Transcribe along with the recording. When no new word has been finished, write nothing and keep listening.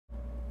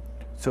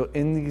So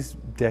in these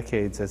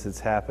decades as it's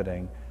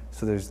happening,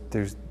 so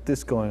there's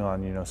this going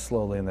on, you know,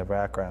 slowly in the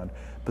background,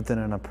 but then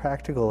on a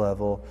practical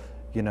level,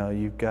 you know,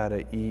 you've got to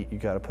eat, you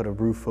got to put a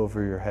roof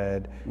over your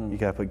head, you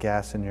got to put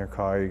gas in your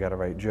car, you got to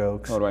write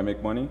jokes. How do I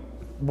make money?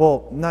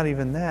 Well, not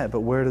even that,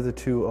 but where do the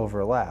two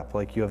overlap?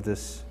 Like you have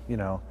this, you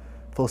know,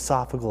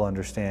 philosophical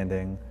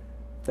understanding.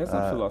 That's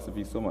not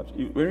philosophy so much.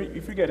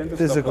 If you get into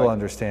Physical stuff like,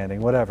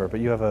 understanding, whatever, but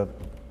you have a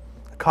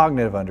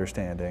cognitive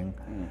understanding,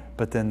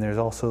 but then there's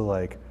also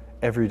like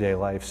everyday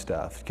life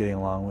stuff, getting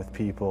along with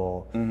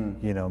people,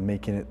 you know,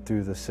 making it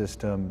through the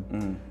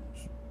system.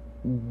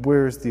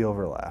 Where's the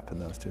overlap in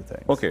those two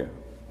things? Okay,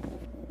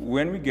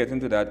 when we get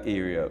into that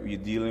area, we're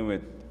dealing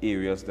with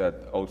areas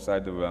that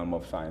outside the realm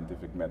of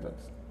scientific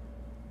methods.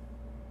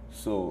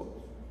 So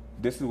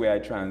this is where I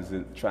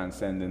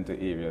transcend into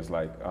areas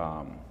like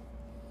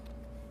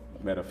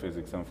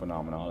metaphysics and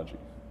phenomenology.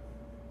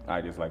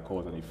 Ideas like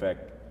cause and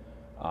effect,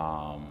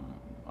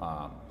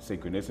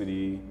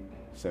 synchronicity,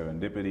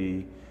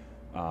 serendipity.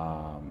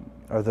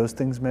 Are those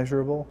things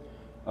measurable?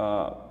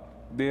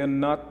 They are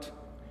not.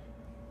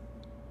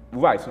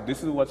 Right, so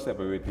this is what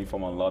separates me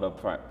from a lot of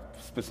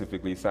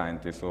specifically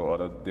scientists or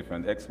other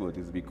different experts,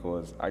 is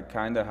because I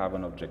kind of have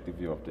an objective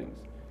view of things,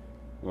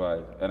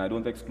 right? And I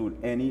don't exclude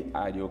any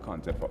ideal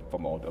concept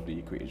from out of the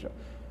equation.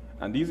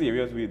 And these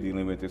areas we're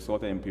dealing with is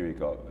sort of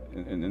empirical.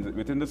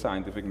 Within the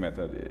scientific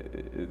method,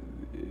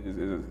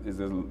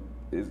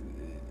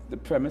 the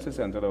premise is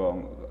centered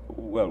around,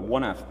 well,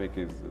 one aspect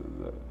is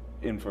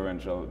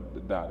inferential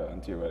data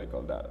and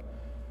theoretical data.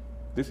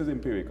 This is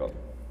empirical,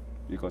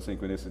 because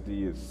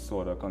synchronicity is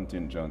sort of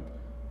contingent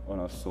on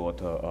a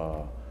sort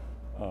of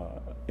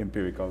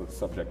empirical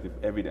subjective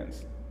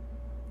evidence,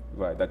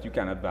 right, that you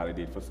cannot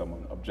validate for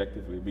someone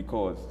objectively,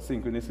 because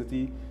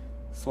synchronicity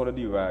sort of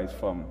derives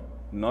from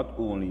not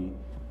only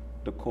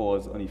the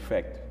cause and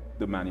effect,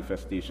 the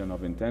manifestation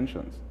of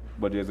intentions,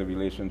 but there's a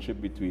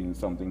relationship between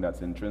something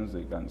that's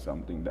intrinsic and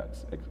something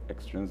that's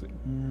extrinsic.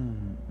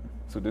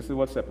 So this is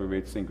what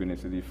separates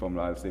synchronicity from,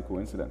 let's say,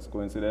 coincidence.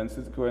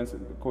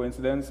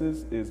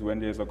 Coincidences is when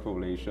there's a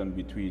correlation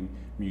between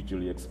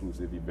mutually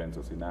exclusive events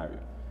or scenarios.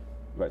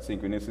 Right?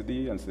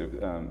 Synchronicity and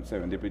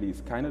serendipity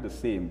is kind of the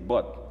same,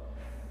 but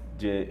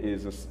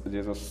there's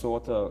a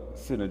sort of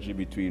synergy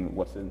between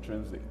what's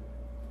intrinsic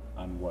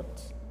and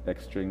what's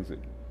extrinsic,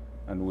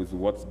 and with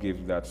what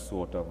gives that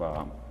sort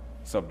of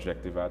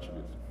subjective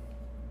attribute.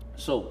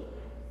 So,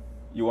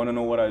 you want to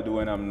know what I do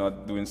when I'm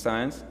not doing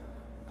science?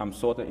 I'm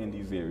sort of in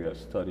these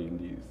areas, studying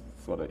these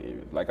sort of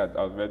areas. Like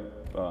I've read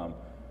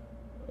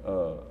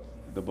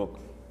the book,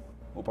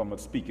 hope I'm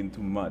not speaking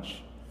too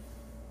much,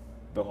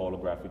 The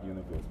Holographic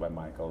Universe by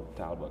Michael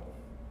Talbot,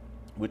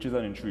 which is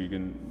an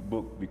intriguing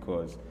book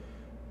because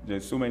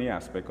there's so many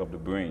aspects of the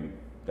brain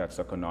that's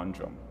a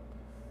conundrum.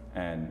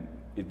 And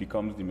it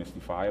becomes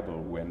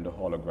demystifiable when the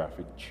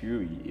holographic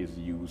theory is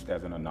used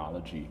as an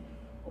analogy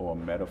or a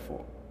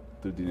metaphor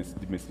to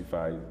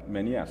demystify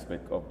many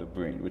aspects of the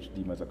brain, which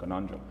deem as a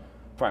conundrum.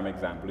 Prime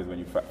example is when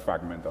you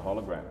fragment a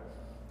hologram,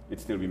 it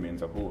still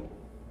remains a whole,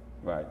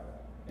 right,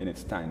 in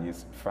its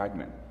tiniest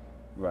fragment,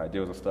 right?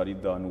 There was a study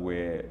done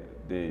where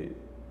they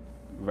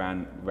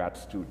ran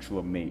rats through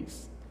a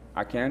maze.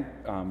 I can't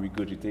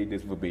regurgitate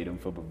this verbatim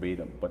for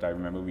verbatim, but I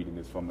remember reading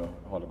this from the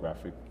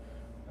Holographic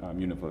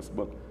Universe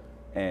book.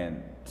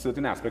 And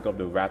certain aspect of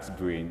the rat's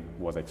brain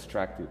was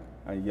extracted,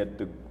 and yet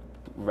the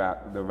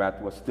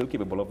rat was still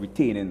capable of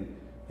retaining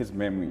his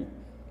memory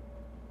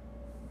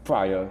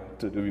prior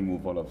to the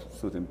removal of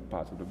certain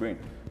parts of the brain.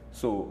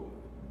 So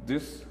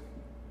this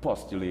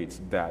postulates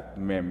that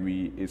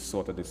memory is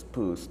sort of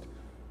dispersed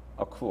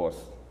across.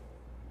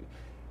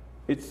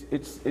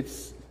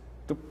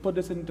 To put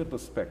this into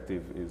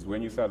perspective is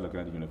when you start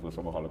looking at the universe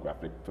from a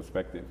holographic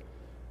perspective,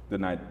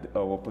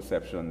 our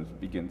perceptions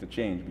begin to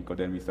change, because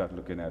then we start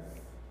looking at,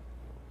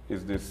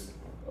 is this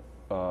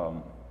a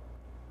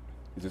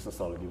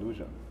solid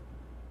illusion?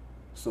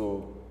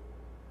 So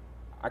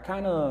I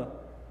kind of,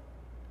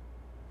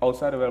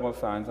 outside the realm of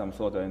science, I'm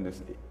sort of in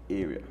this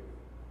area.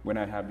 When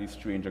I have these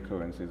strange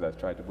occurrences, I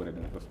try to put it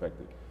into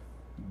perspective.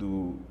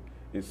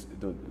 Does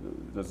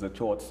the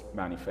thoughts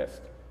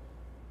manifest?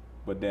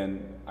 But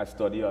then I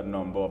study a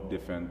number of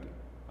different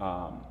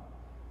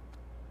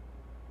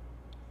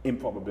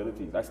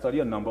improbabilities. I study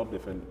a number of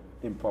different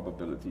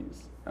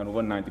improbabilities, and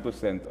over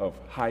 90% of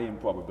high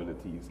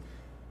improbabilities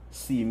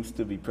seems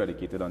to be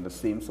predicated on the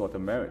same sort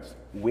of merits,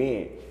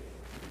 where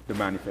the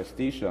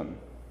manifestation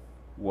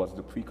was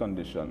the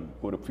precondition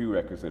or the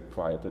prerequisite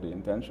prior to the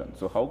intention.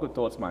 So how could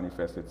thoughts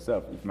manifest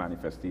itself if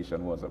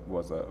manifestation was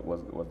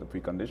the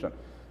precondition?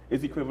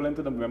 It's equivalent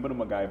to remember the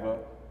MacGyver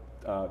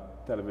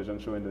television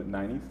show in the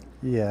 90s?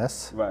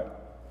 Yes. Right.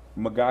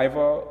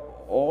 MacGyver,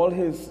 all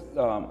his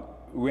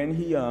when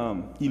he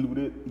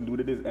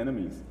eluded his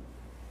enemies,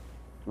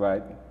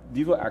 right?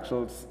 These were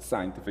actual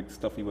scientific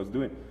stuff he was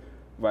doing,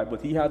 right?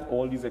 But he had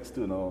all these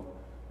external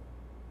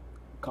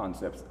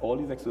concepts, all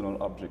these external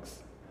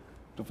objects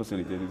to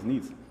facilitate his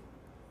needs.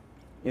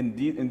 In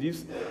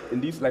these,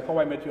 like How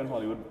I Met You on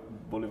Hollywood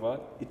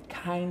Boulevard, it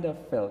kind of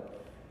felt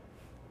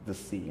the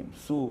same.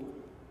 So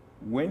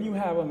when you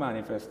have a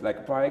manifest,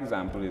 like for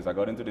example is, I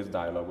got into this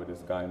dialogue with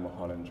this guy in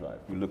Mulholland Drive.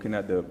 We're looking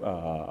at the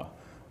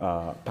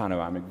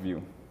panoramic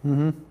view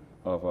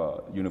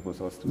of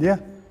Universal Studios.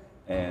 Yeah.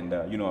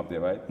 And you know up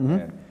there, right?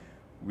 And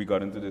we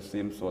got into the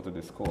same sort of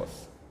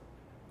discourse.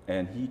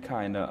 And he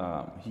kind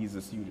of, he's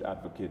this huge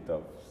advocate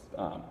of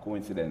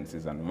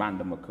coincidences and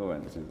random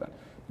occurrences and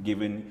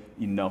giving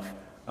enough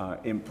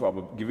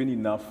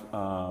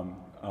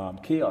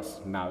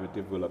chaos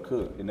narrative will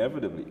occur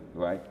inevitably,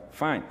 right?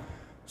 Fine.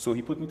 So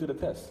he put me to the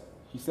test.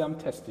 He said, I'm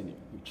testing you.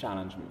 He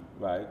challenged me,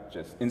 right?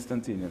 Just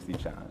instantaneously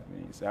challenged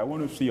me. He said, I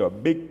want to see a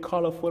big,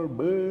 colorful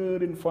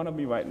bird in front of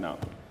me right now,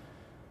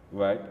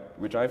 right?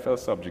 Which I felt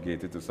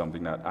subjugated to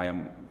something that I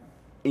am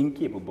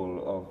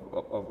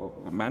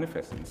incapable of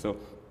manifesting. So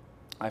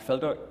I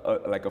felt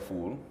like a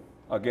fool.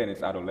 Again,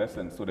 it's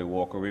adolescence, so they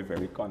walk away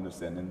very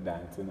condescending,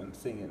 dancing and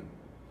singing.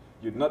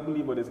 You'd not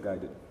believe what this guy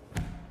did.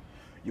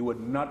 You would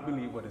not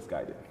believe what this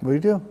guy did. What do you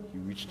do? He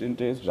reached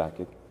into his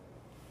jacket,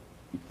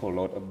 he pulled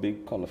out a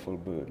big, colorful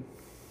bird,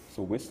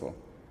 so whistle,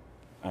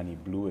 and he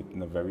blew it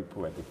in a very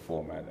poetic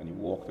format, and he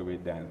walked away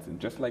dancing,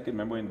 just like,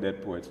 remember in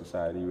Dead Poets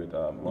Society with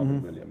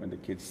Robert Williams, and the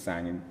kids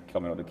sang and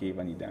coming out of the cave,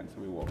 and he danced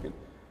away walking,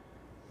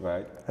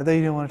 right? I thought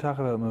you didn't want to talk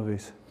about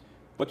movies.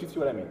 But you see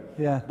what I mean?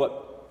 Yeah.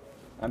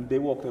 And they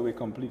walked away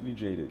completely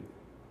jaded.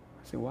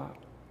 I said, wow,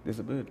 there's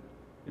a bird.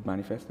 It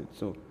manifested.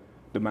 So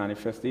the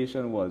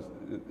manifestation was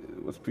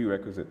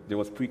prerequisite. There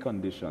was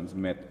preconditions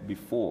met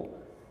before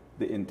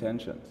the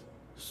intentions.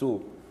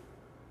 So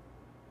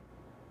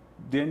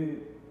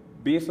then,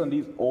 based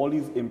on all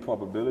these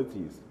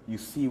improbabilities, you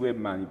see where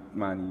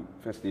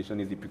manifestation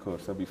is the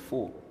precursor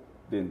before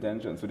the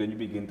intention. So then you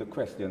begin to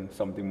question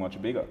something much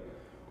bigger.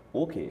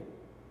 Okay,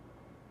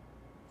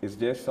 is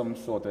there some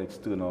sort of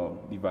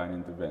external divine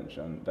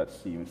intervention that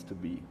seems to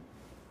be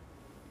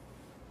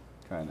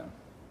kind of...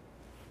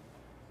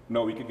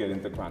 No, we could get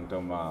into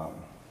quantum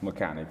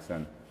mechanics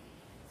and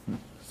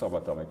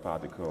subatomic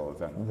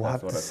particles and we'll that have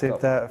sort to of save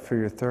stuff. that for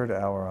your third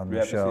hour on We the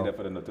have show. to save that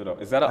for the third hour.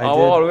 Is that an I hour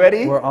did.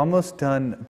 already? We're almost done.